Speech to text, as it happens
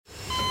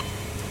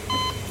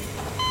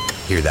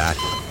Hear that?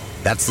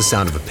 That's the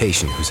sound of a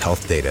patient whose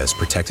health data is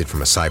protected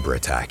from a cyber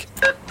attack.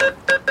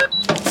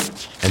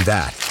 And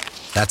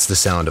that's the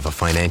sound of a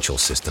financial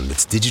system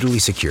that's digitally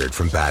secured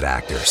from bad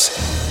actors.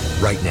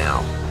 Right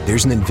now,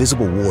 there's an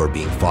invisible war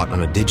being fought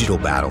on a digital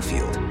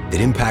battlefield that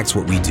impacts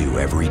what we do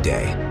every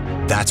day.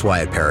 That's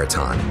why at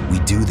Peraton, we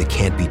do the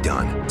can't be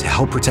done to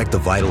help protect the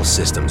vital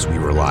systems we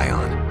rely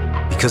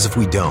on. Because if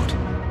we don't,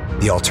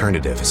 the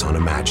alternative is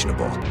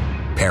unimaginable.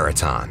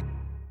 Peraton.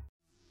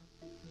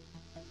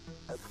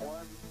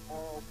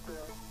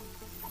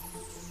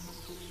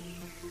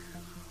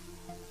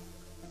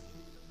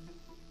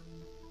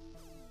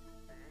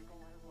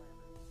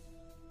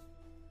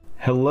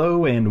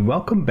 Hello and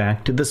welcome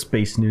back to the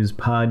Space News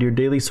Pod, your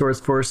daily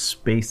source for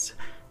space,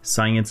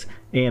 science,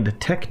 and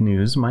tech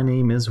news. My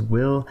name is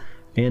Will,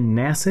 and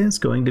NASA is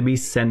going to be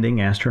sending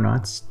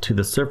astronauts to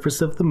the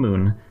surface of the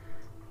moon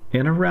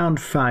in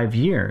around 5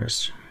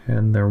 years.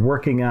 And they're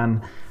working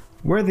on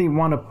where they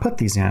want to put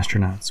these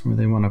astronauts, where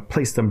they want to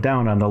place them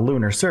down on the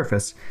lunar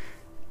surface.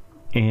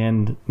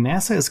 And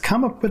NASA has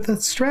come up with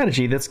a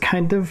strategy that's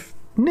kind of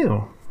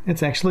new.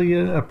 It's actually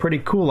a pretty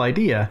cool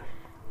idea.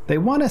 They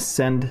want to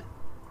send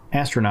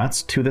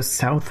astronauts to the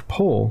south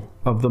pole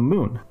of the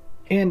moon.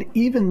 And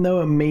even though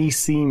it may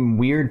seem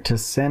weird to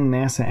send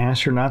NASA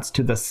astronauts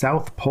to the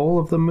south pole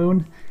of the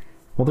moon,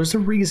 well, there's a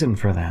reason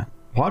for that.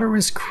 Water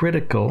is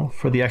critical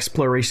for the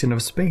exploration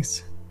of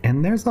space,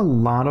 and there's a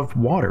lot of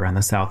water on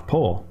the south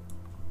pole.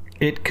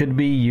 It could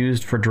be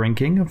used for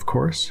drinking, of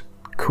course,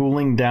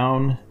 cooling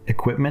down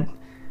equipment,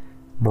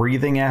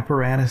 breathing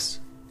apparatus,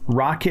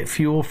 rocket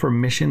fuel for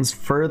missions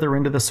further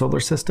into the solar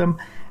system,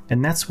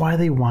 and that's why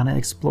they want to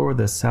explore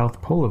the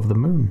south pole of the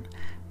moon,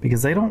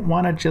 because they don't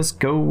want to just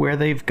go where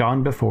they've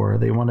gone before.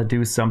 They want to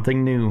do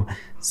something new,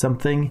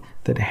 something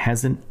that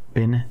hasn't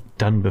been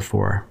done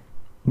before.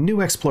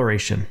 New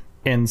exploration.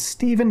 And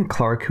Stephen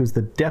Clark, who's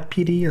the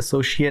Deputy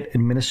Associate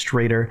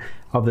Administrator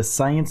of the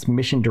Science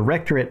Mission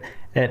Directorate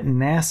at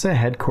NASA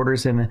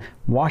headquarters in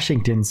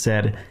Washington,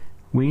 said,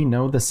 "We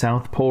know the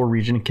South Pole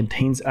region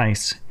contains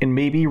ice and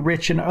may be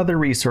rich in other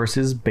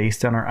resources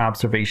based on our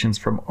observations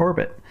from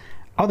orbit.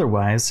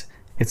 Otherwise,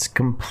 it's a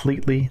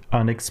completely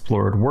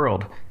unexplored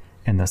world,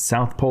 and the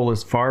South Pole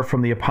is far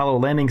from the Apollo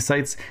landing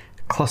sites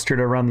clustered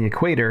around the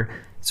equator,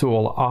 so it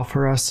will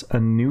offer us a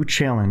new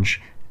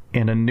challenge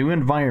and a new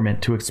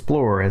environment to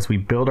explore as we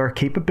build our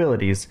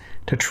capabilities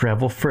to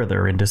travel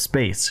further into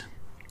space."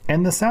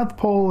 And the South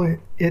Pole,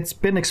 it's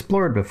been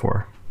explored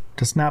before,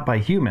 just not by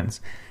humans.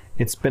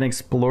 It's been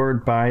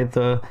explored by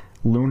the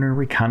Lunar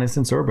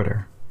Reconnaissance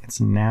Orbiter. It's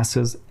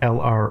NASA's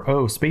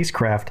LRO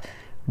spacecraft,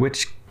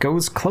 which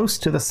goes close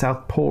to the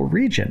South Pole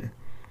region.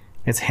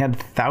 It's had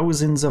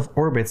thousands of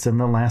orbits in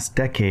the last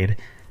decade,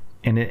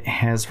 and it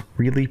has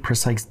really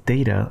precise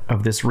data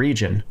of this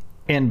region.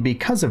 And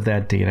because of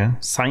that data,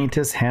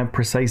 scientists have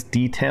precise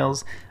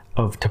details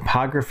of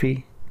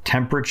topography,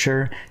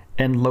 temperature,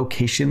 and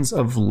locations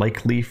of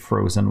likely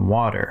frozen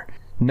water.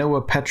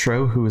 Noah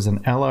Petro, who is an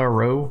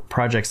LRO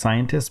project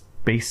scientist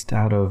based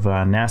out of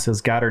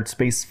NASA's Goddard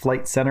Space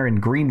Flight Center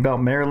in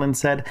Greenbelt, Maryland,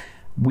 said,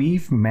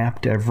 "We've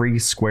mapped every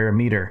square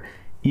meter,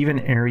 even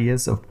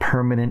areas of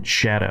permanent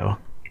shadow."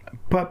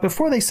 But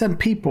before they send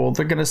people,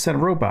 they're going to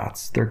send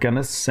robots. They're going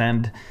to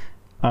send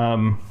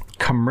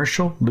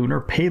commercial lunar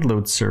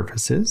payload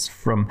services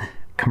from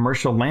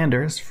commercial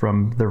landers,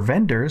 from their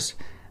vendors,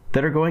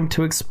 that are going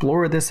to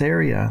explore this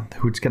area,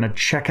 who's going to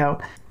check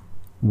out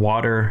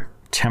water,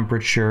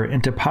 temperature,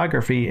 and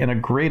topography in a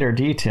greater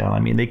detail.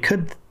 I mean, they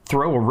could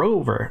throw a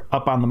rover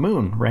up on the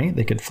moon, right?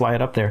 They could fly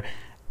it up there,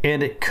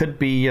 and it could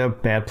be a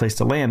bad place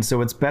to land.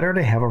 So it's better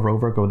to have a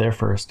rover go there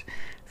first,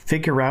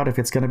 figure out if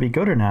it's going to be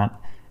good or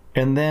not,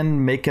 and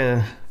then make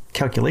a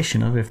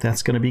calculation of if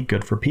that's going to be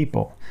good for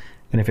people.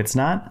 And if it's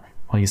not,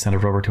 well, you send a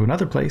rover to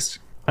another place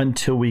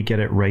until we get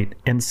it right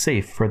and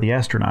safe for the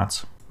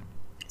astronauts.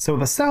 So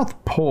the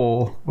South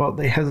Pole, well,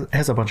 it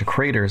has a bunch of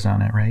craters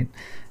on it, right?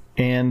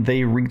 And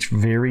they reach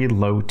very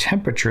low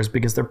temperatures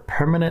because they're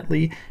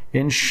permanently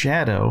in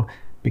shadow,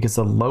 because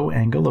the low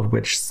angle of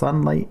which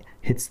sunlight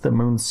hits the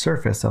moon's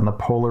surface on the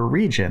polar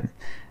region.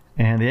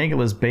 And the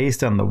angle is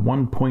based on the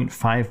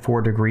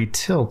 1.54 degree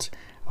tilt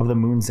of the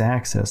moon's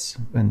axis,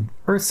 and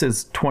Earth's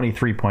is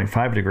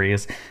 23.5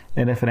 degrees.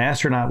 And if an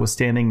astronaut was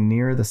standing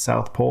near the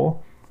South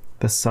Pole,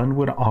 the sun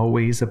would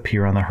always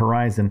appear on the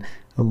horizon,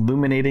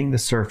 illuminating the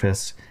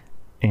surface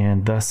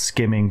and thus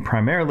skimming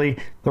primarily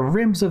the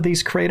rims of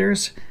these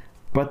craters.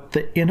 But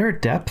the inner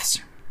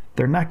depths,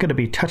 they're not going to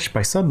be touched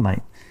by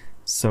sunlight,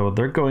 so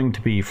they're going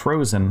to be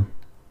frozen,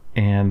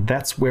 and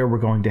that's where we're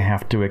going to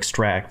have to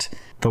extract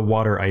the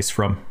water ice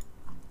from.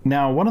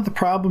 Now, one of the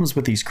problems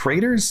with these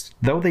craters,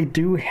 though they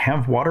do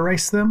have water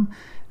ice in them,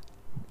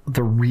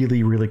 they're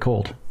really, really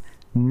cold.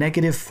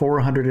 Negative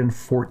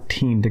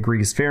 414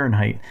 degrees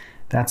Fahrenheit.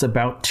 That's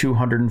about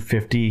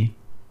 250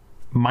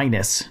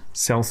 minus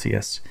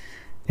Celsius.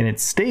 And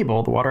it's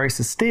stable, the water ice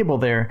is stable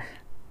there,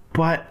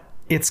 but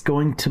it's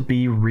going to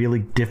be really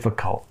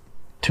difficult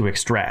to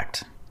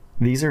extract.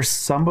 These are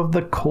some of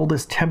the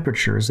coldest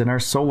temperatures in our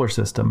solar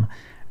system,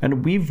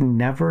 and we've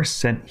never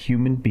sent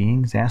human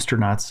beings,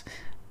 astronauts,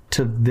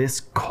 to this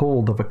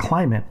cold of a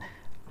climate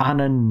on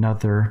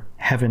another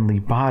heavenly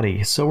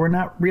body. So we're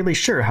not really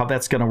sure how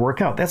that's going to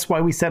work out. That's why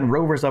we send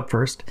rovers up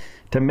first,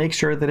 to make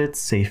sure that it's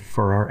safe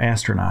for our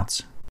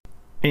astronauts.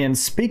 And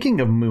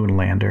speaking of moon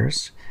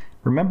landers,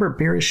 remember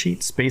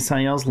Beresheet, Space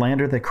IL's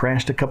lander that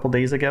crashed a couple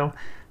days ago?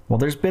 Well,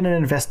 there's been an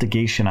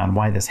investigation on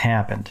why this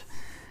happened.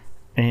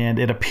 And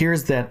it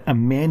appears that a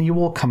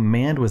manual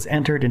command was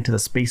entered into the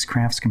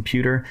spacecraft's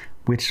computer,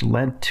 which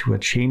led to a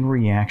chain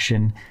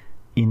reaction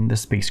in the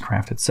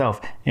spacecraft itself.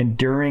 And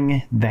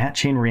during that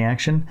chain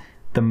reaction,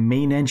 the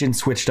main engine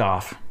switched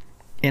off,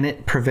 and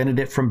it prevented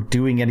it from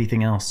doing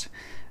anything else.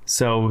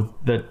 So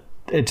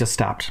it just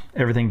stopped.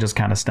 Everything just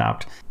kind of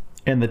stopped.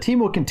 And the team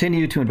will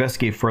continue to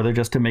investigate further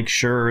just to make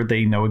sure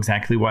they know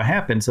exactly what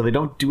happened, so they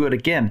don't do it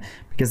again,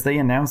 because they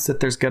announced that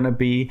there's going to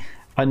be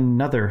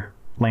another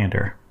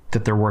lander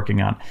that they're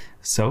working on.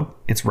 So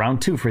it's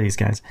round 2 for these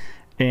guys.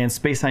 And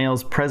Space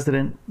IL's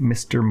president,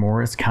 Mr.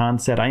 Morris Kahn,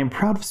 said, "I am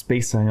proud of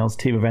Space IL's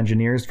team of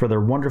engineers for their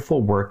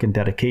wonderful work and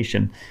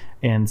dedication.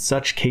 And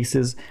such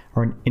cases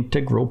are an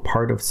integral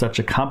part of such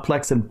a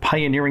complex and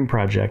pioneering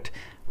project.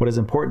 What is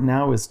important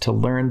now is to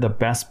learn the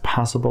best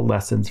possible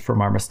lessons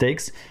from our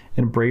mistakes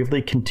and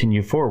bravely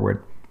continue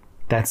forward.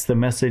 That's the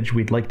message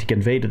we'd like to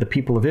convey to the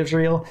people of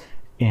Israel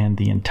and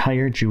the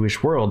entire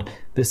Jewish world.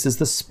 This is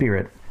the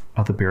spirit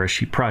of the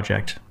Beresheet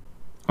project."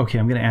 Okay,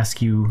 I'm going to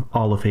ask you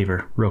all a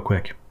favor real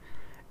quick.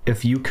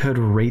 If you could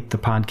rate the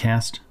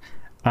podcast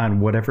on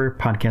whatever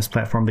podcast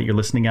platform that you're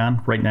listening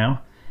on right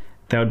now,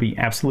 that would be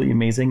absolutely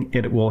amazing.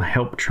 It will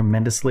help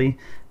tremendously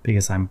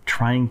because I'm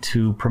trying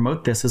to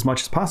promote this as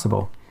much as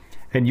possible.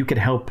 And you could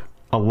help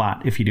a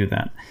lot if you do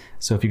that.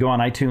 So if you go on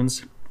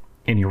iTunes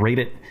and you rate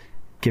it,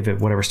 give it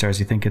whatever stars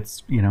you think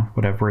it's,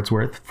 whatever it's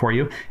worth for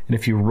you. And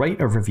if you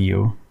write a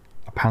review,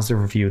 a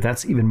positive review,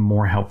 that's even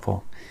more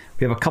helpful.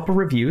 We have a couple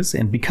reviews,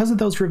 and because of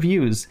those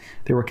reviews,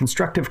 they were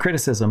constructive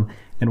criticism.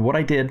 And what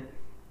I did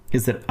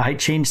is that I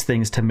changed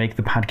things to make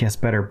the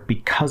podcast better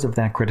because of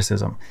that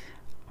criticism.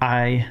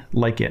 I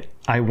like it.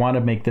 I want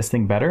to make this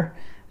thing better,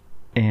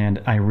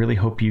 and I really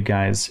hope you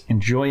guys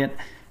enjoy it.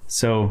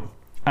 So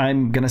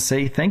I'm going to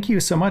say thank you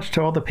so much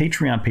to all the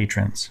Patreon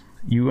patrons.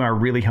 You are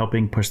really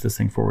helping push this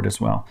thing forward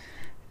as well.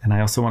 And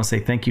I also want to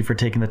say thank you for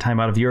taking the time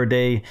out of your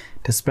day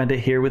to spend it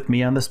here with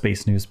me on the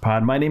Space News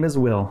Pod. My name is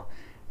Will,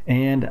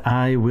 and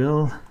I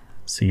will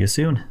see you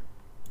soon.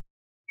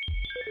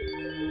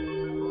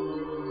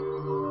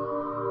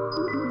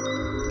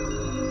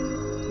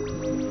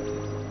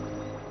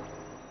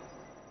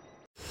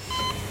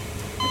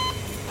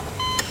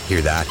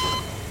 Hear that?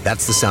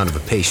 That's the sound of a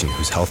patient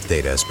whose health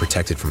data is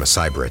protected from a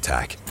cyber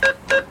attack.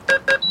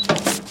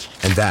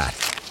 And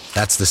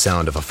that's the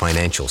sound of a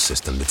financial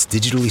system that's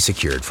digitally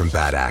secured from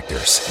bad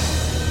actors.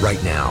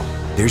 Right now,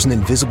 there's an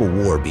invisible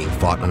war being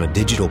fought on a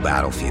digital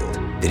battlefield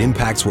that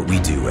impacts what we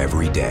do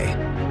every day.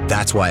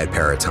 That's why at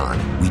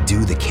Peraton, we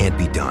do the can't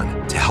be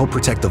done to help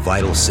protect the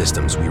vital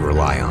systems we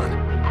rely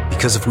on.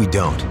 Because if we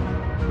don't,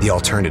 the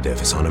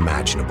alternative is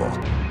unimaginable.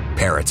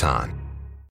 Peraton.